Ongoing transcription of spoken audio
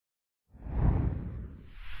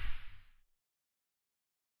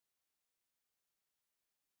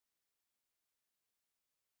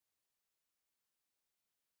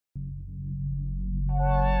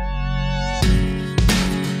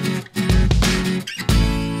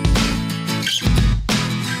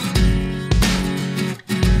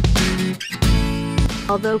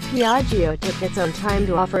Although Piaggio took its own time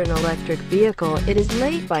to offer an electric vehicle, it is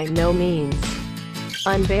late by no means.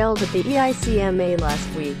 Unveiled at the EICMA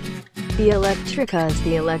last week, the Electrica is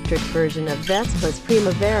the electric version of Vespa's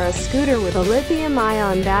Primavera scooter with a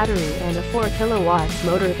lithium-ion battery and a 4 kilowatts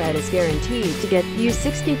motor that is guaranteed to get you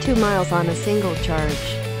 62 miles on a single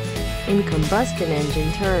charge. In combustion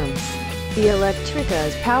engine terms, the Electrica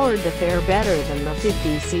is powered to fare better than the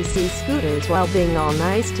 50cc scooters while being all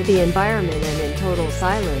nice to the environment and in total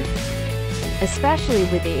silence, especially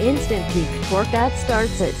with the instant peak torque that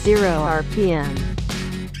starts at 0 RPM.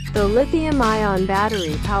 The lithium-ion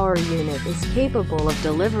battery power unit is capable of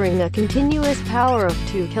delivering a continuous power of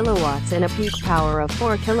 2 kilowatts and a peak power of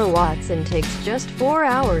 4 kilowatts and takes just 4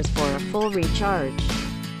 hours for a full recharge.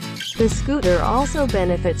 The scooter also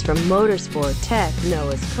benefits from Motorsport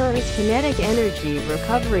Techno's current's kinetic energy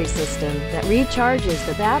recovery system that recharges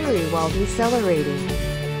the battery while decelerating.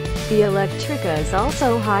 The Electrica is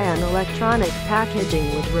also high on electronic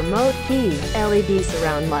packaging with remote key, LED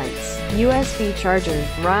surround lights, USB charger,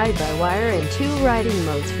 ride-by-wire and 2 riding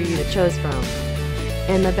modes for you to choose from.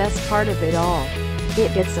 And the best part of it all,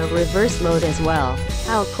 it gets a reverse mode as well.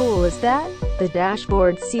 How cool is that? The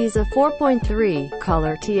dashboard sees a 4.3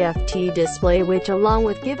 color TFT display which, along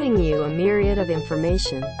with giving you a myriad of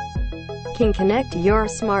information, can connect to your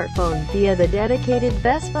smartphone via the dedicated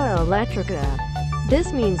Vespa Electrica app.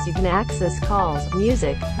 This means you can access calls,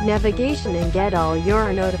 music, navigation and get all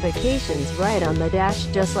your notifications right on the dash,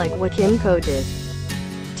 just like what Kimco did.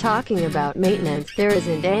 Talking about maintenance, there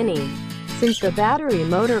isn't any. Since the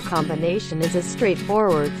battery-motor combination is a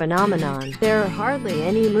straightforward phenomenon, there are hardly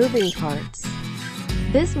any moving parts.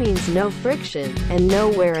 This means no friction, and no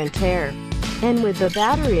wear and tear. And with the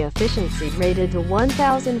battery efficiency rated to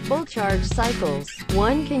 1,000 full charge cycles,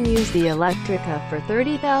 one can use the Electrica for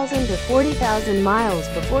 30,000 to 40,000 miles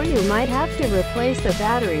before you might have to replace the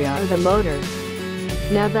battery or the motor.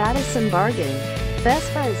 Now that is some bargain.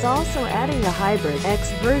 Vespa is also adding a Hybrid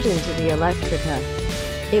X version to the Electrica.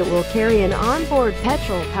 It will carry an onboard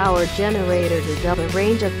petrol-powered generator to double the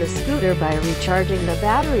range of the scooter by recharging the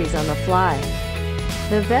batteries on the fly.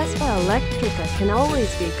 The Vespa Electrica can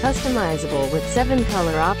always be customizable with 7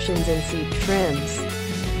 color options and seat trims.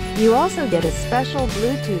 You also get a special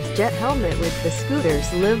Bluetooth jet helmet with the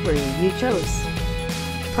scooter's livery you chose.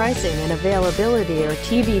 Pricing and availability are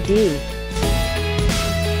TBD.